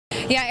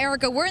Yeah,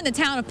 Erica, we're in the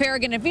town of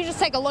Paragon. If you just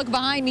take a look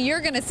behind me, you're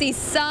going to see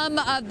some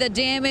of the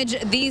damage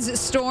these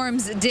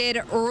storms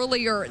did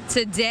earlier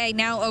today.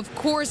 Now, of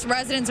course,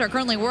 residents are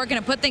currently working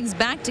to put things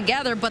back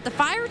together, but the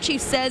fire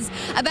chief says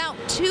about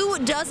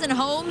 24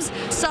 homes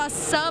saw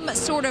some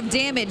sort of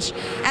damage,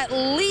 at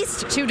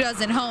least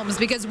 24 homes,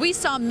 because we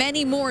saw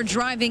many more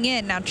driving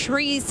in. Now,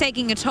 trees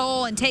taking a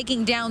toll and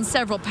taking down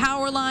several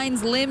power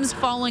lines, limbs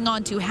falling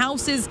onto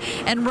houses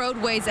and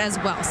roadways as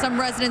well. Some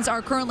residents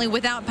are currently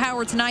without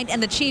power tonight,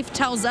 and the chief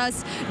tells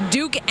us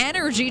Duke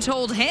Energy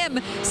told him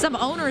some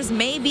owners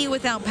may be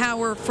without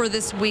power for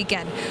this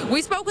weekend.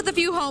 We spoke with a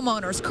few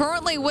homeowners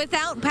currently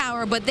without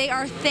power, but they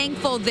are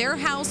thankful their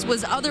house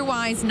was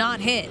otherwise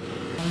not hit.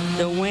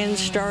 The wind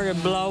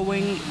started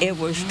blowing. It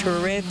was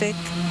terrific.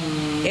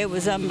 It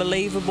was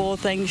unbelievable.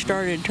 Things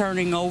started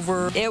turning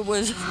over. It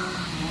was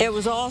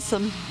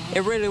awesome.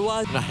 It really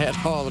was. I had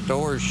all the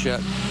doors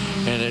shut,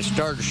 and it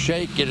started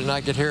shaking, and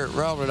I could hear it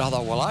rumbling. I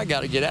thought, well, I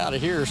got to get out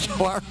of here,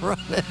 so I run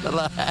into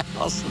the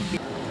house.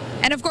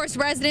 And of course,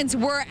 residents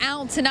were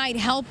out tonight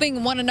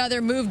helping one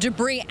another move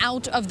debris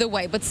out of the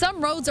way. But some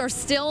roads are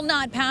still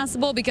not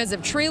passable because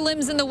of tree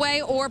limbs in the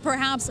way or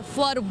perhaps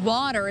flood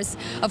waters.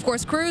 Of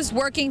course, crews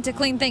working to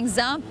clean things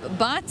up,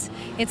 but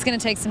it's going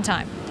to take some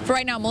time. For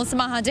right now, Melissa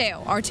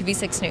Mahadeo,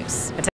 RTV6 News.